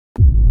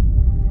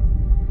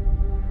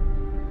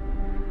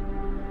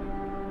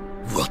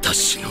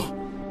私の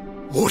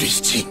オリ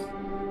ジン。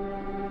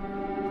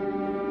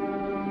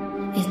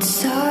み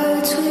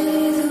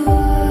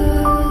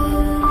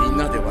ん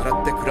なで笑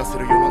って暮らせ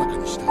る世の中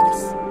にしたいで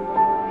す。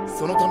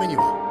そのために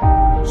は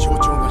象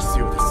徴が必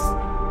要です。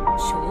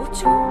象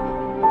徴？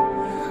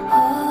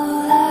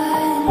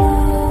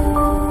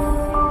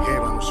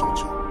平和の象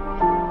徴。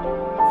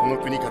この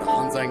国から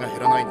犯罪が減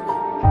らないのは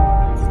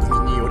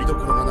国民によりど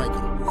ころがないか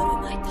ら、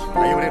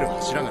頼れる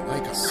柱がな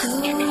いからです。で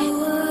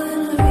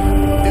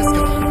す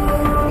から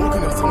僕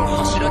がその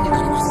柱に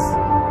なります。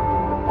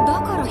だ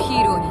からヒ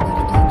ーローになり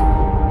たいと？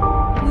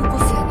無個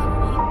性なの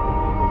に？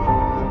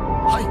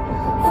はい。ど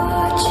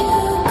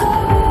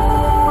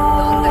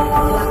んだけ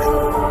怖く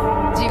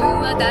自分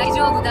は大丈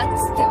夫だっ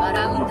つって笑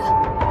うんだ。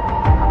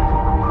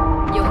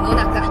世の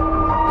中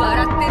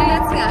笑ってる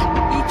やつが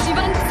一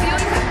番強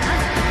いからな。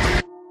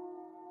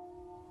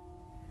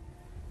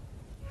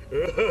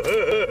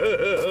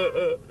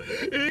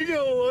笑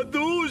顔はど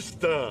うし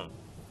た？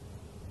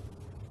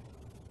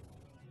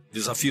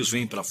 Desafios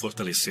vêm para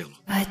fortalecê-lo.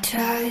 I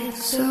tried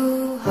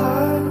so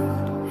hard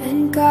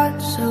and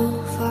got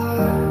so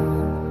far,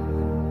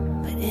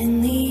 but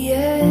in the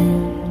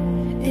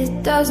end,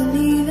 it doesn't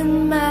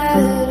even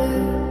matter.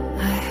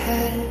 I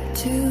had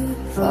to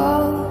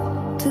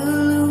fall to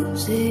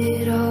lose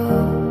it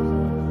all,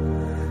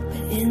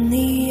 but in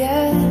the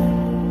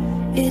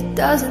end, it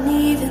doesn't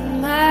even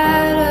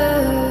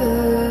matter.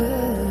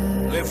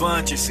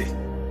 Levante-se.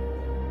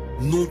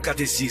 Nunca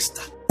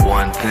desista.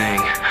 One thing,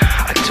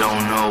 I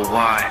don't know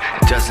why.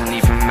 It doesn't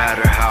even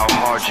matter how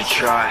hard you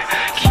try.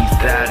 Keep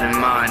that in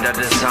mind. I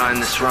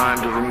designed this rhyme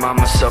to remind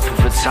myself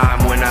of a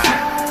time when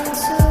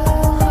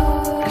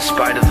in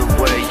spite of the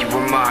way you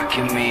were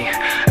mocking me,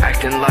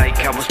 acting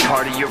like I was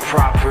part of your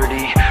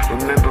property,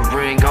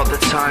 remembering all the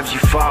times you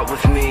fought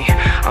with me,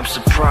 I'm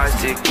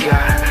surprised it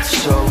got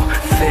so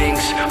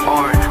things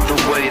aren't the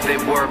way they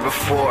were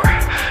before.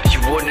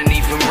 You wouldn't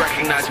even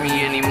recognize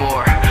me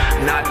anymore.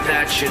 Not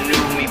that you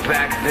knew me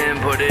back then,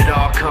 but it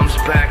all comes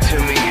back to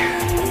me.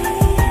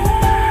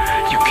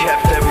 You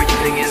kept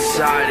everything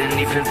inside, and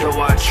even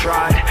though I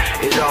tried,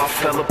 it all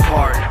fell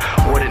apart.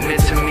 What it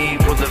meant to me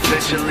will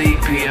eventually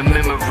be a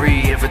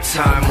memory of a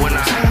time when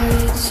I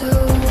tried so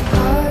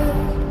hard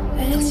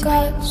and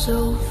got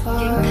so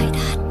far.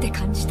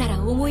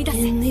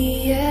 In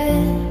the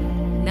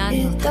end,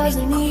 it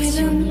doesn't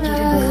even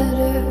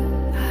matter.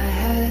 I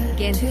had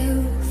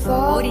to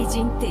fall to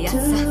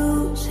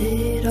lose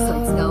it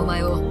all.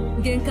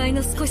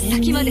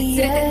 In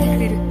the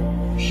end,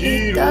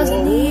 it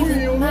doesn't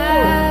even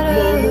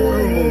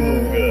matter.